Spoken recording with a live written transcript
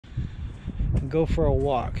go for a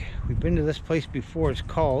walk. We've been to this place before. It's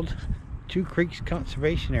called Two Creeks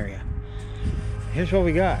Conservation Area. Here's what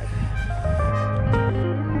we got.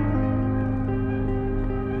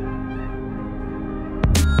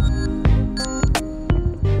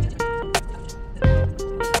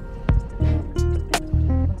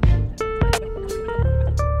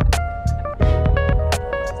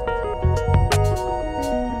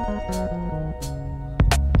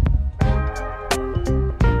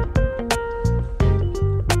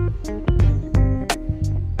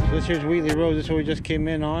 This here's Wheatley Road. This is what we just came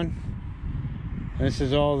in on. And this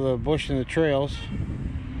is all the bush and the trails.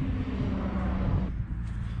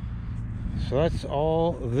 So that's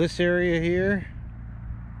all this area here,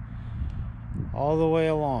 all the way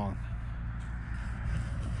along.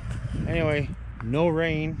 Anyway, no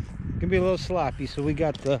rain. Gonna be a little sloppy, so we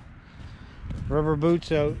got the rubber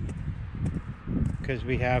boots out because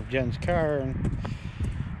we have Jen's car, and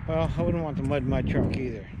well, I wouldn't want to mud my truck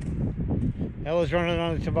either. Ella's running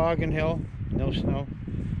on the toboggan hill, no snow,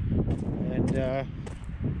 and we're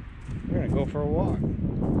gonna go for a walk.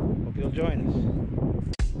 Hope you'll join us.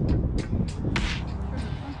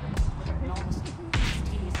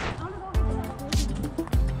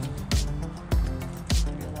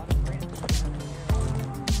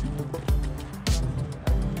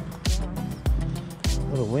 A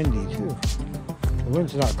little windy too. The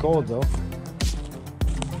wind's not cold though.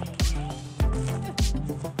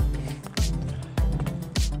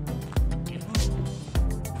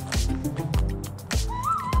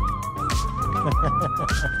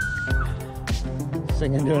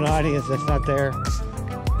 Singing to an audience that's not there.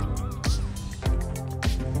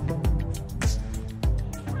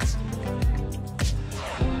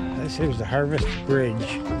 This here's the Harvest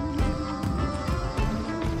Bridge.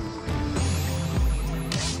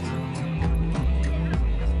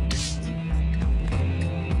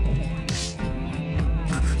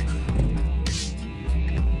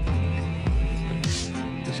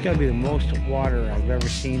 This has got to be the most water I've ever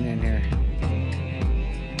seen in here.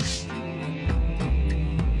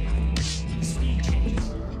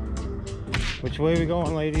 Which way are we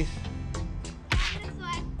going, ladies? This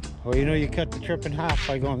way. Oh, you know you cut the trip in half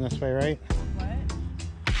by going this way, right?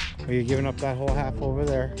 What? Or you giving up that whole half over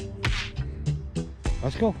there?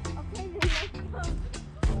 Let's go. Okay, then let's go.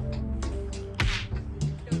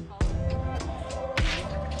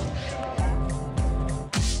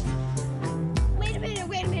 Wait a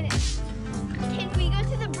minute. Can we go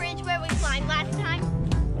to the bridge where we climbed last time?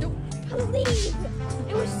 Nope. Please!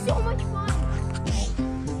 It was so much fun.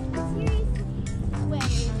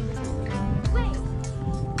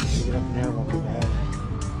 Get up in there, won't be bad.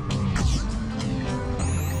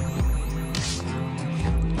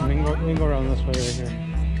 We can go around this way right here.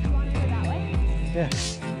 You want to go that way? Yeah.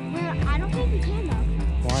 Where? I don't think we can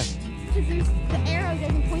though. Why? Because the arrow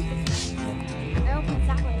doesn't point this way. The arrow points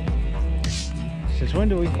that way. Since when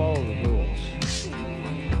do we follow the rules?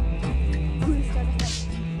 I'm gonna start us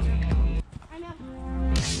up. I know.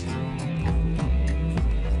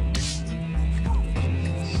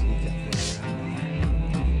 Sneak up there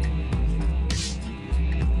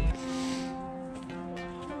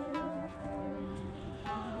around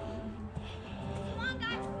Come on,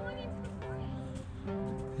 guys. We're going into the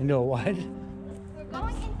forest. You know what? We're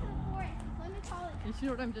going into the forest. Let me call it. You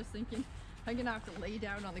know what I'm just thinking? I'm gonna have to lay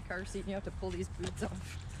down on the car seat and you have to pull these boots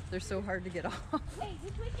off. They're so hard to get off. Wait,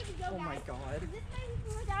 which way should we go, guys? Oh my god. This way we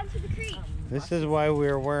can go down to the creek. This is why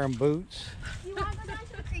we're wearing boots. You want to go down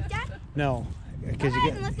to the creek, Dad? No, because Alright,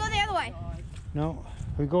 you then get. let's go the other way. No,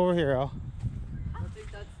 we go over here, Al. I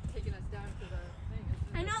think that's taking us down to the thing.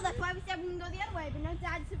 I know, that's why we said we can go the other way, but no,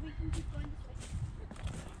 Dad said we can keep going this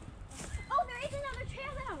way. Oh, there is another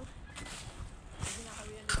trail though. You know how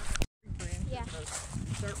we ended up at the branch? Yeah.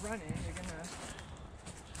 Start running, you're gonna...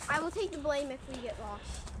 I will take the blame if we get lost.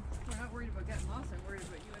 We're not worried about getting lost, I'm worried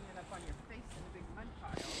about you ending up on your face in a big mud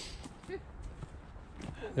pile.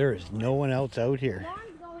 There is no one else out here.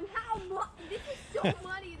 Mom's going, how this is so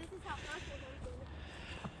muddy. This is how fast we're going.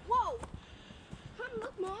 Whoa! Come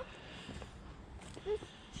look, Mom. This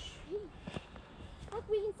tree. Look,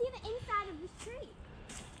 we can see the inside of this tree.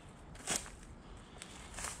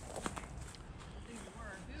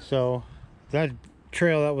 So that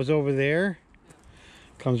trail that was over there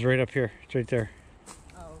comes right up here. It's right there.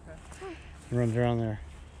 Oh, okay. It runs around there.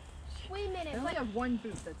 Wait a minute. I only have one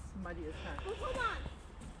boot that's muddy as heck. Well, hold on.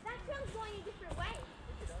 That trail's going a different way.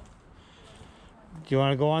 Do you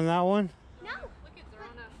want to go on that one? No. Look at they're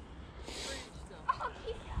on a bridge still. Oh,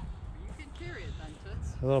 keep that. You can carry it then,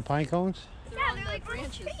 Toots. The little pine cones? They're Yeah, on they're the like on a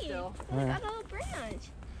branches tree. still. They got a little branch.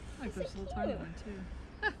 Like That's this so little tiny cute. one too.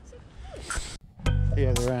 The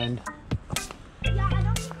other end.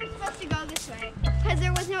 way because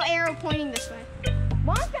there was no arrow pointing this way.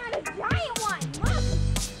 Mom found a giant one. Look,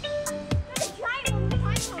 found a giant one with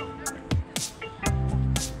my home.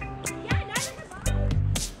 Yeah, neither have I.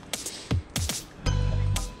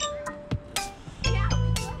 Yeah.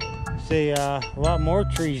 See, a lot more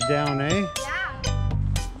trees down, eh? Yeah.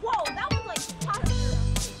 Whoa, that was like top of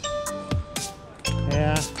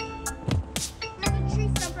Yeah. There's a tree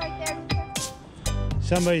stump right there. Be careful.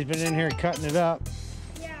 Somebody's been in here cutting it up.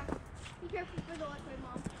 Yeah. Be careful for the liquid,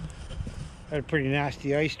 Mom. Had a pretty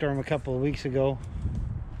nasty ice storm a couple of weeks ago.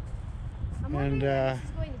 I'm wondering And, where this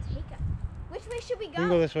is going to take us. Which way should we go? We can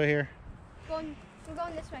go this way here. We're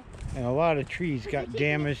going this way. And a lot of trees got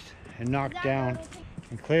damaged and Is knocked that down. where we'll take-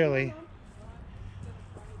 And clearly, Wait,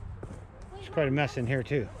 there's quite a mess in here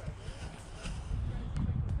too.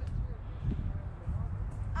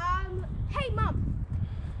 Hey, Mom.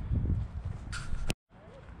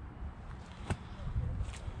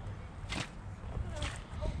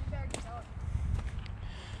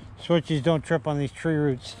 Switches, don't trip on these tree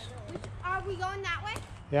roots. Are we going that way?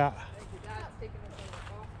 Yeah.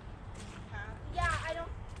 Yeah, I don't.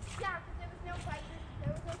 Yeah, because there was no bite.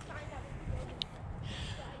 There was no sign that we could go.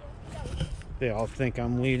 So I don't know. They all think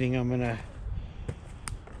I'm leading them in a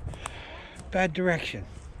bad direction.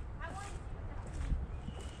 I wanted to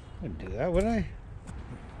I wouldn't do that, would I? I needed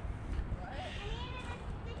a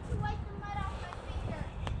stick to wipe the mud off my finger.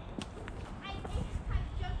 I think I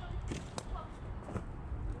just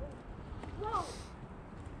whoa.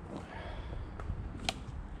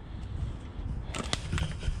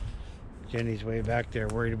 Jenny's way back there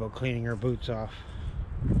worried about cleaning her boots off.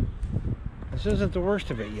 This isn't the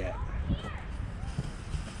worst of it yet.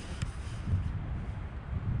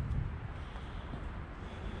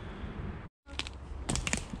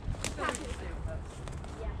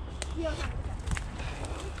 You don't have to touch it.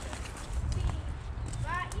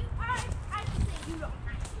 But you are, I should say you don't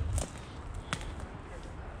have to.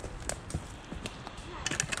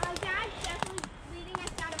 Dad's definitely leading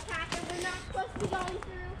us down a path that we're not supposed to be going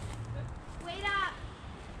through. Wait up.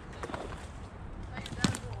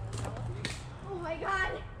 Oh my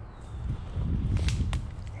God.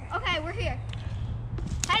 Okay, we're here.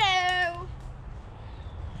 Hello.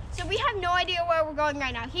 So we have no idea where we're going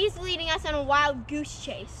right now. He's leading us on a wild goose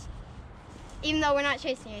chase. Even though we're not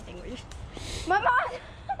chasing anything, we're just... My mom!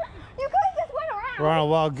 You guys just went around! We're on a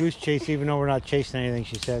wild goose chase even though we're not chasing anything,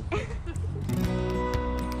 she said. We're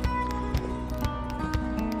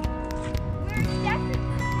definitely...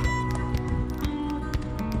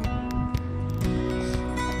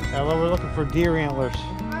 Well, we're looking for deer antlers.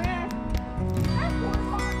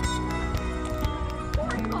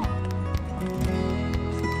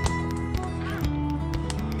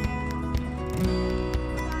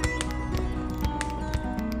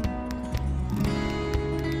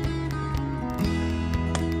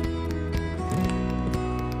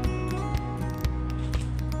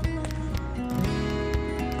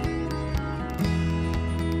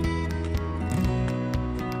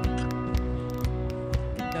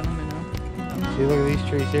 See, look at these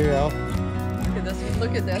trees here, Al. Look at this one.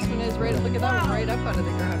 Look at this one. Is right. Look at that one right up out of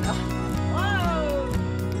the ground now. Whoa!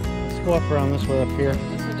 Let's go up around this way up here.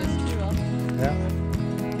 This one is too. Yeah.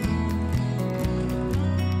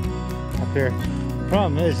 Up here.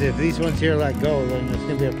 Problem is, if these ones here let go, then it's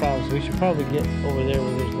gonna be a problem. So we should probably get over there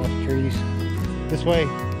where there's less trees. This way.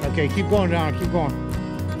 Okay, keep going down. Keep going.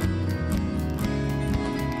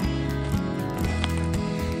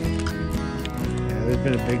 Yeah, there's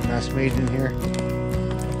been a big mess made in here.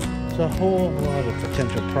 There's a whole lot of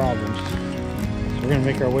potential problems. So we're gonna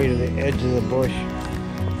make our way to the edge of the bush.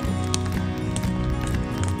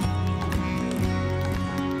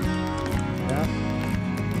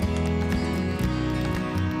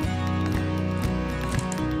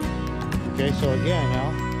 Okay, so again now,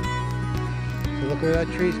 so look where that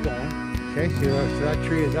tree's going. Okay, so that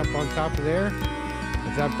tree is up on top of there.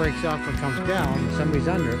 If that breaks off and comes down, somebody's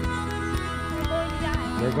under it.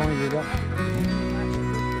 They're going to die.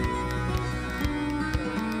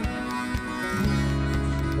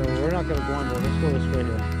 So we're not going to go under. Let's go this way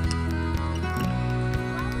here.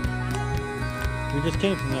 We just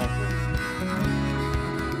came from there.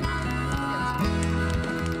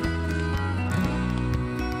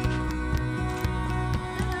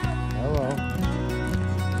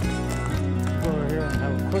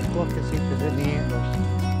 Quick look to see if there's any antlers.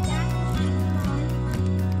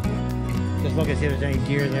 Just look and see if there's any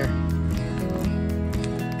deer there.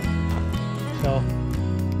 So,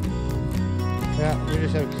 yeah, we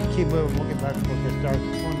just have to keep moving. We'll get back before it gets dark.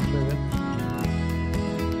 Come on, moving.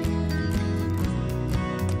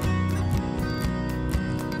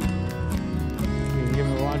 You can give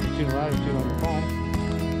them a longitude. between a latitude on the phone.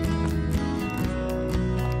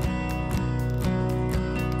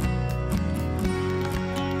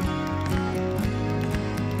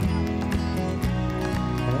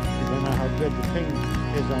 Depending on how good the ping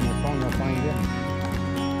is on your phone, they'll find you.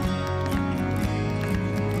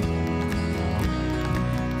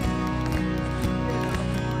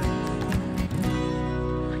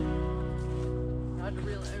 Not a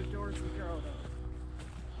real outdoorsy girl though.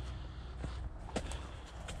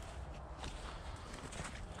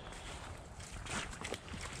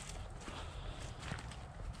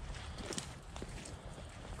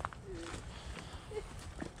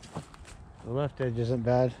 The left edge isn't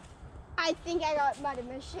bad. I think I got mud in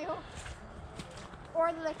my shoe.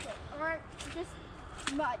 Or liquid. Or just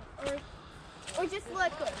mud. Or just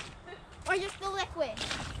liquid. Or just the liquid.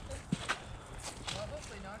 Well,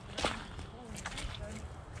 hopefully not.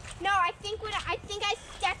 No, I think I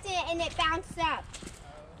stepped in it and it bounced up.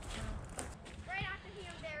 Right after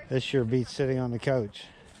him there. This sure beats sitting on the couch.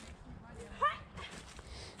 Mom,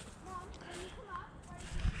 when you come up,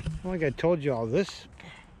 Well, like I told you all, this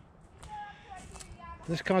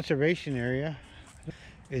conservation area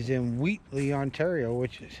is in Wheatley, Ontario,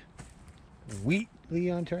 which is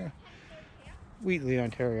Wheatley, Ontario, which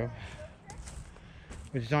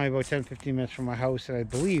is only about 10-15 minutes from my house, and I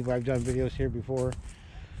believe I've done videos here before,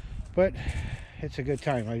 but it's a good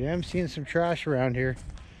time. I am seeing some trash around here,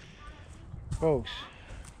 folks.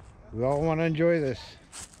 We all want to enjoy this.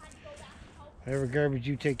 Whatever garbage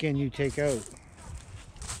you take in, you take out.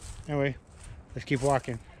 Anyway, let's keep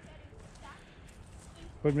walking.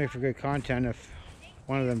 Would make for good content if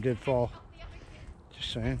one of them did fall.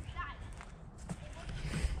 Just saying.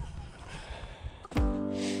 I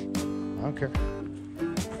don't care.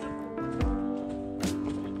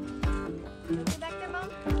 Go back there, Mom.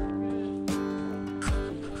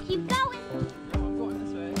 Keep going. I'm going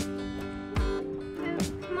this way.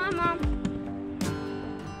 Come on, Mom.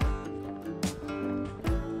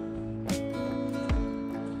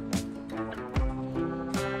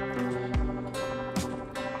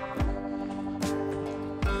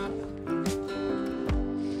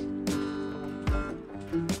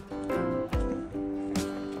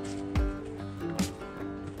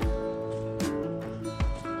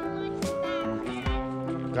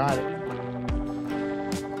 Got it.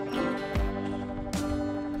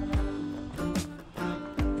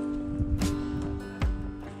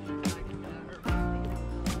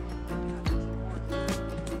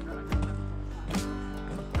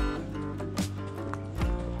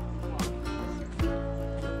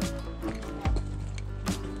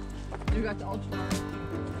 You got the ultra.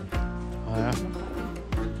 Oh yeah.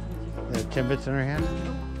 The Timbits in her hand.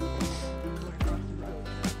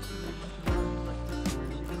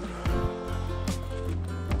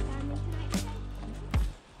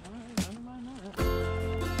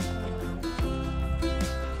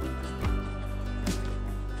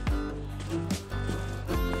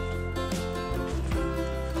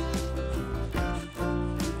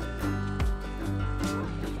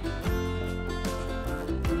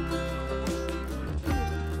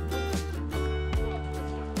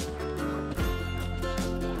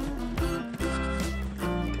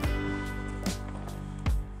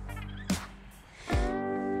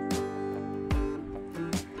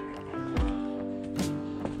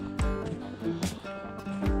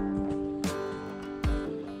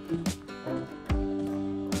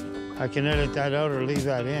 I can edit that out or leave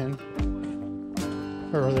that in.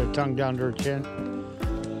 Or their tongue down to her chin.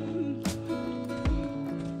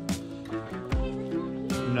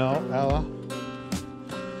 No, Ella.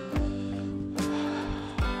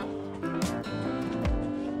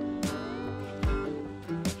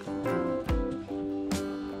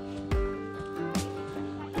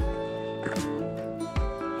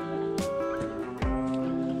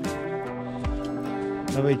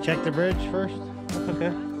 Nobody check the bridge first?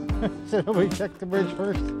 Okay. So nobody check the bridge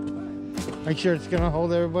first? Make sure it's gonna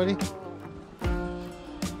hold everybody?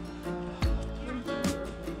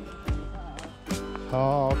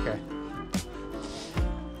 Oh, okay.